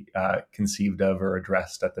maybe conceived of or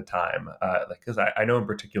addressed at the time. Because I know in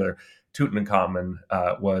particular, Tutankhamun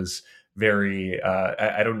was very,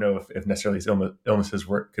 I don't know if necessarily his illnesses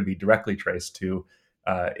could be directly traced to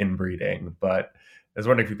inbreeding, but I was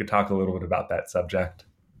wondering if you could talk a little bit about that subject.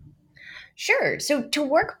 Sure. So to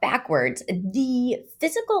work backwards, the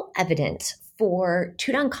physical evidence for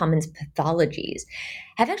Tutankhamun's pathologies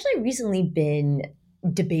have actually recently been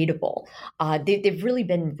debatable. They've really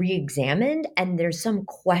been re-examined, and there's some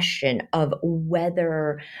question of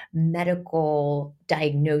whether medical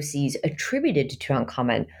diagnoses attributed to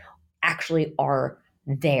Tutankhamun actually are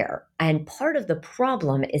there. And part of the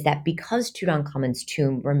problem is that because Tutankhamun's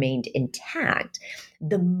tomb remained intact,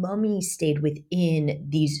 the mummy stayed within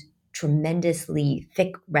these tremendously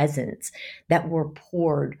thick resins that were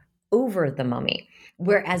poured over the mummy.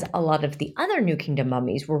 Whereas a lot of the other New Kingdom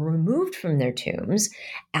mummies were removed from their tombs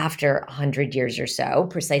after 100 years or so,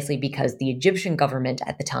 precisely because the Egyptian government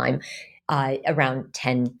at the time, around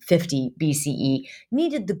 1050 BCE,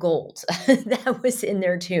 needed the gold that was in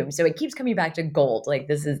their tomb. So it keeps coming back to gold. Like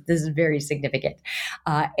this is very significant.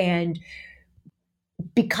 And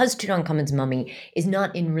because Tutankhamun's mummy is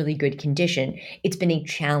not in really good condition, it's been a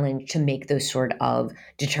challenge to make those sort of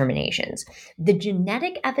determinations. The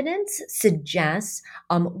genetic evidence suggests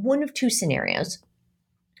one of two scenarios: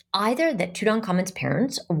 either that Tutankhamun's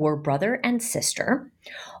parents were brother and sister,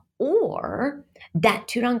 or that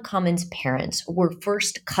Tutankhamun's parents were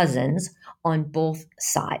first cousins on both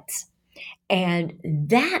sides. And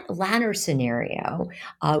that latter scenario,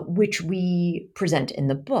 which we present in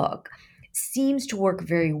the book, seems to work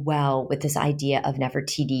very well with this idea of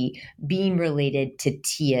Nefertiti being related to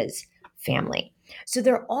Tia's family. So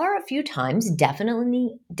there are a few times,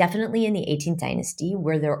 definitely in the 18th dynasty,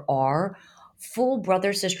 where there are full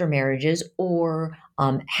brother-sister marriages or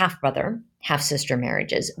half-brother, half-sister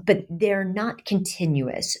marriages, but they're not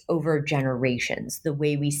continuous over generations, the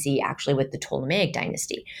way we see actually with the Ptolemaic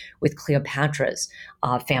dynasty, with Cleopatra's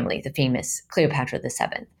family, the famous Cleopatra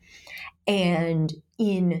VII. And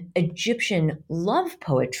in Egyptian love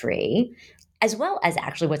poetry, as well as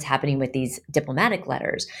actually what's happening with these diplomatic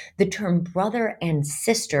letters, the term brother and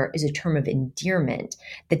sister is a term of endearment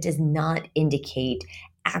that does not indicate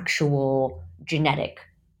actual genetic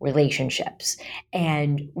relationships.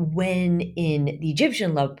 And when in the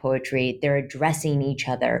Egyptian love poetry, they're addressing each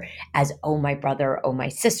other as, oh, my brother, oh, my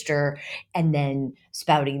sister, and then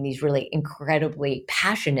spouting these really incredibly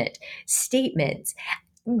passionate statements,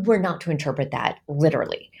 we're not to interpret that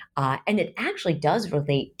literally. And it actually does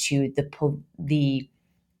relate to the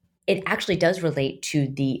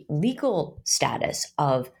legal status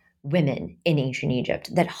of women in ancient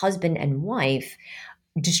Egypt, that husband and wife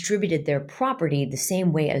distributed their property the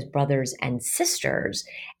same way as brothers and sisters,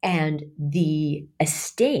 and the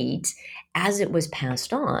estate, as it was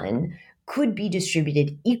passed on, could be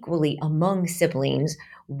distributed equally among siblings,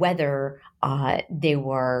 whether they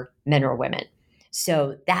were men or women.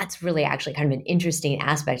 So that's really actually kind of an interesting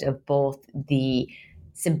aspect of both the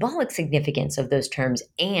symbolic significance of those terms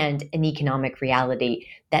and an economic reality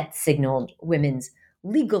that signaled women's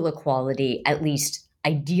legal equality, at least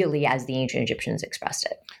ideally as the ancient Egyptians expressed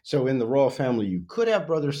it. So in the royal family, you could have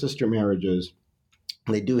brother-sister marriages.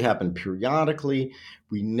 They do happen periodically.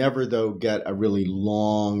 We never, though, get a really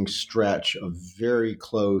long stretch of very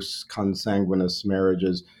close consanguineous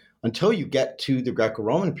marriages until you get to the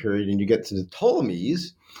Greco-Roman period and you get to the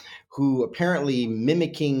Ptolemies, who apparently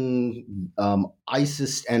mimicking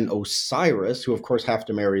Isis and Osiris, who of course have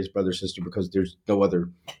to marry his brother-sister because there's no other.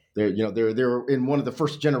 They're in one of the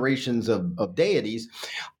first generations of deities.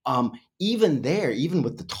 Even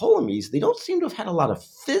with the Ptolemies, they don't seem to have had a lot of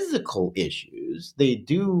physical issues. They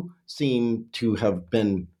do seem to have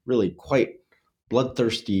been really quite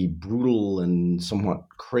bloodthirsty, brutal, and somewhat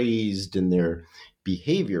crazed in their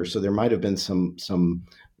behavior. So there might have been some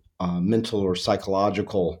mental or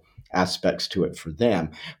psychological aspects to it for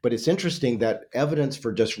them. But it's interesting that evidence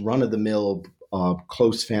for just run-of-the-mill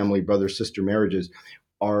close family brother-sister marriages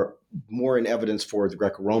are more in evidence for the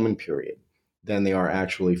Greco-Roman period than they are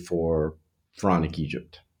actually for Pharaonic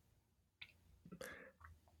Egypt.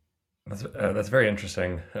 That's very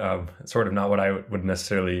interesting. Sort of not what I would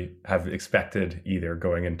necessarily have expected either,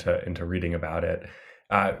 going into reading about it.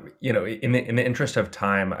 In the interest of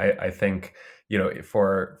time, I think,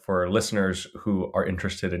 for listeners who are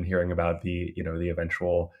interested in hearing about the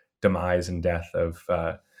eventual demise and death of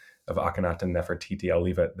Akhenaten and Nefertiti, I'll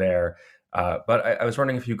leave it there. But I was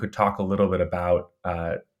wondering if you could talk a little bit about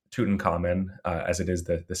Tutankhamun, as it is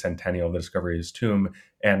the centennial of the discovery of his tomb,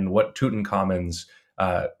 and what Tutankhamun's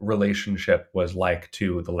relationship was like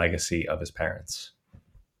to the legacy of his parents.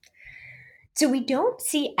 So we don't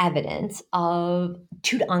see evidence of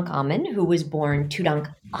Tutankhamun, who was born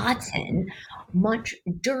Tutankhaten, much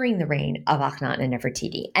during the reign of Akhenaten and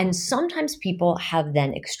Nefertiti. And sometimes people have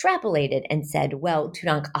then extrapolated and said, well,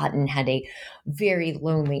 Tutankhaten had a very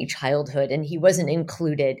lonely childhood and he wasn't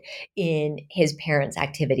included in his parents'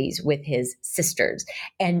 activities with his sisters.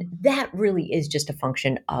 And that really is just a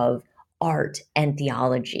function of art and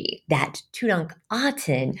theology, that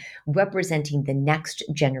Tutankhaten, representing the next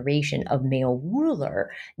generation of male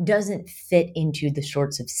ruler, doesn't fit into the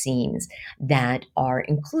sorts of scenes that are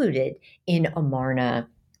included in Amarna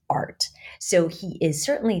art. So he is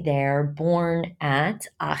certainly there, born at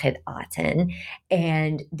Akhenaten,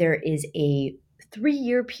 and there is a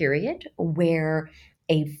 3-year period where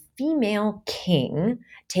a female king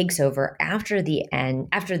takes over after the end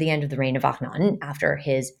of the reign of Akhenaten, after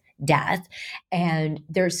his death, and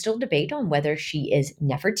there's still debate on whether she is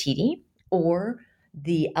Nefertiti or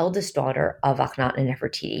the eldest daughter of Akhenaten and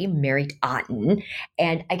Nefertiti, married Aten.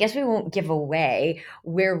 And I guess we won't give away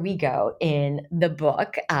where we go in the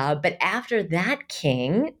book, but after that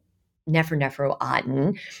king,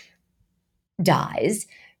 Nefer-Nefer-Aten, dies,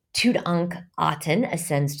 Tutankhaten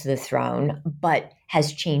ascends to the throne, but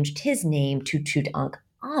has changed his name to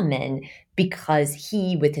Tutankhamen because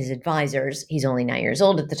he, with his advisors, he's only 9 years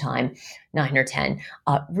old at the time, 9 or 10,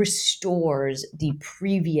 restores the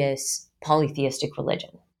previous polytheistic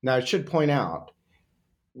religion. Now, I should point out,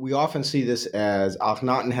 we often see this as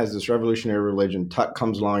Akhenaten has this revolutionary religion. Tut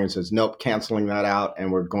comes along and says, nope, canceling that out,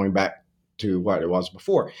 and we're going back to what it was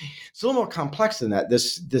before. It's a little more complex than that.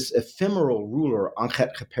 This ephemeral ruler,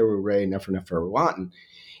 Ankhet-Kheperi Nefer-Nefer-Aten,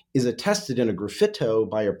 is attested in a graffito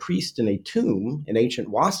by a priest in a tomb in ancient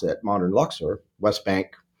Waset, modern Luxor, West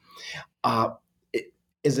Bank. It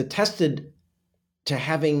is attested to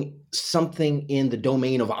having something in the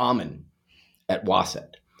domain of Amen at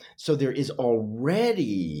Waset. So there is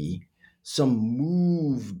already some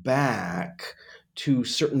move back to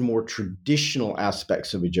certain more traditional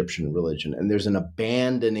aspects of Egyptian religion. And there's an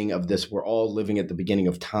abandoning of this we're all living at the beginning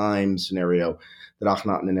of time scenario that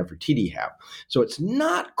Akhenaten and Nefertiti have. So it's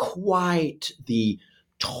not quite the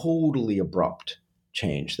totally abrupt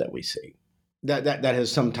change that we see. That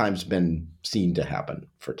has sometimes been seen to happen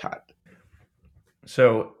for Tut.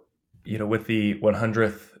 So, with the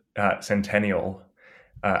 100th centennial,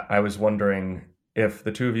 I was wondering if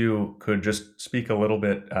the two of you could just speak a little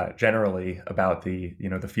bit generally about the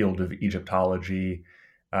field of Egyptology,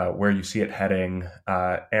 where you see it heading,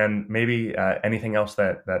 and maybe anything else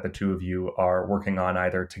that the two of you are working on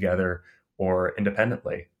either together or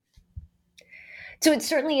independently. So it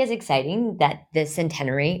certainly is exciting that the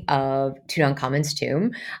centenary of Tutankhamun's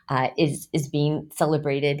tomb is being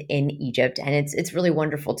celebrated in Egypt, and it's really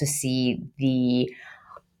wonderful to see the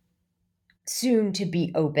soon to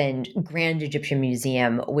be opened Grand Egyptian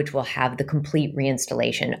Museum, which will have the complete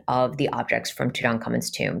reinstallation of the objects from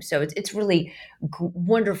Tutankhamun's tomb. So it's really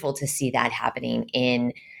wonderful to see that happening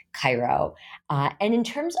in Cairo. And in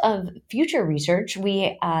terms of future research,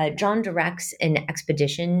 John directs an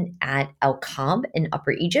expedition at El Kab in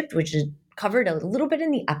Upper Egypt, which is covered a little bit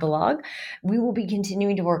in the epilogue. We will be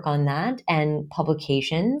continuing to work on that and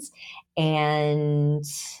publications. And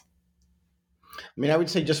I would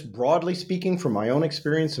say, just broadly speaking, from my own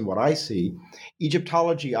experience and what I see,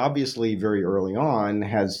 Egyptology, obviously, very early on,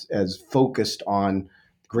 has focused on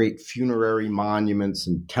great funerary monuments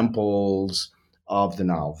and temples of the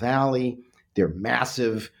Nile Valley. They're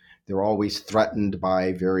massive. They're always threatened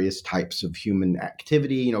by various types of human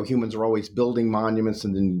activity. Humans are always building monuments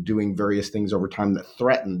and then doing various things over time that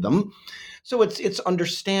threaten them. So it's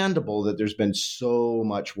understandable that there's been so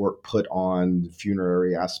much work put on the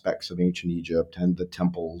funerary aspects of ancient Egypt and the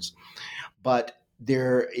temples. But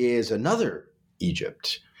there is another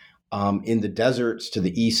Egypt in the deserts to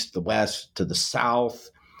the east, the west, to the south.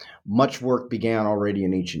 Much work began already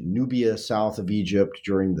in ancient Nubia, south of Egypt,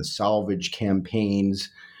 during the salvage campaigns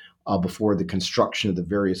before the construction of the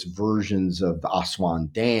various versions of the Aswan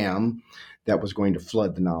Dam that was going to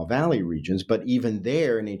flood the Nile Valley regions. But even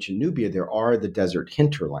there in ancient Nubia, there are the desert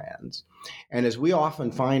hinterlands. And as we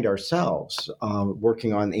often find ourselves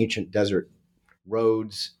working on ancient desert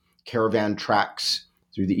roads, caravan tracks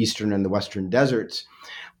through the eastern and the western deserts,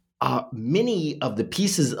 many of the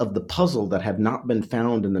pieces of the puzzle that have not been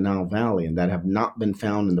found in the Nile Valley and that have not been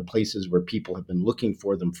found in the places where people have been looking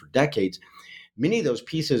for them for decades, many of those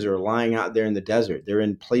pieces are lying out there in the desert. They're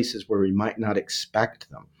in places where we might not expect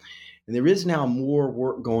them. And there is now more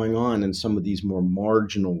work going on in some of these more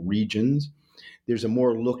marginal regions. There's a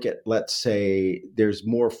more look at, let's say, there's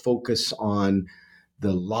more focus on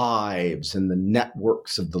the lives and the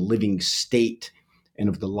networks of the living state and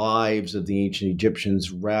of the lives of the ancient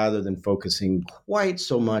Egyptians, rather than focusing quite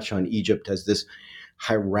so much on Egypt as this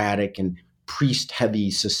hieratic and priest-heavy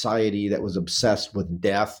society that was obsessed with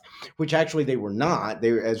death, which actually they were not. They,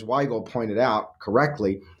 as Weigel pointed out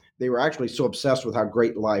correctly, they were actually so obsessed with how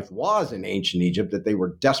great life was in ancient Egypt that they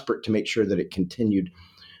were desperate to make sure that it continued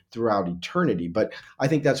throughout eternity. But I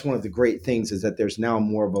think that's one of the great things, is that there's now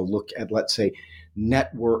more of a look at, let's say,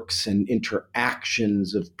 networks and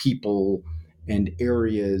interactions of people and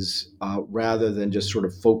areas, rather than just sort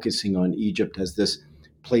of focusing on Egypt as this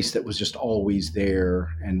place that was just always there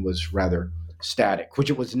and was rather static, which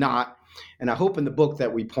it was not. And I hope in the book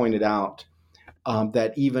that we pointed out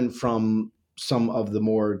that even from some of the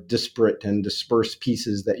more disparate and dispersed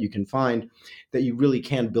pieces that you can find, that you really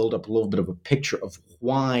can build up a little bit of a picture of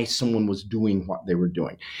why someone was doing what they were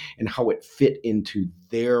doing and how it fit into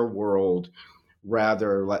their world,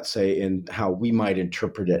 rather, let's say, in how we might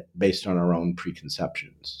interpret it based on our own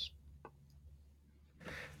preconceptions.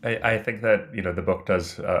 I think that, the book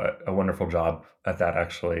does a wonderful job at that,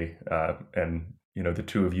 actually. And, the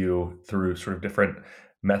two of you, through sort of different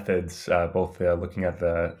methods, both looking at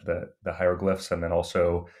the hieroglyphs and then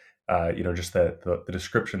also, just the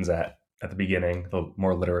descriptions at the beginning, the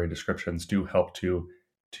more literary descriptions do help to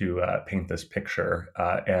paint this picture.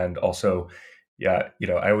 And also, yeah,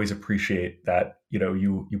 I always appreciate that,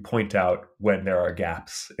 you point out when there are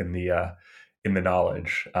gaps in the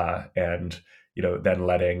knowledge, and then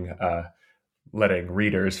letting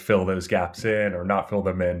readers fill those gaps in or not fill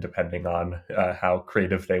them in, depending on how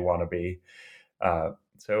creative they want to be.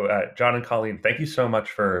 So, John and Colleen, thank you so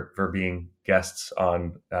much for being guests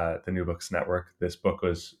on the New Books Network. This book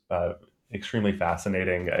was extremely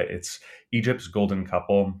fascinating. It's Egypt's Golden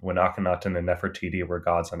Couple, When Akhenaten and Nefertiti Were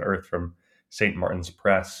Gods on Earth, from St. Martin's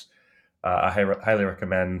Press. I highly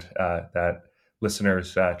recommend that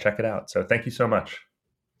listeners check it out. So thank you so much.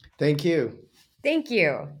 Thank you. Thank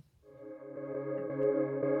you.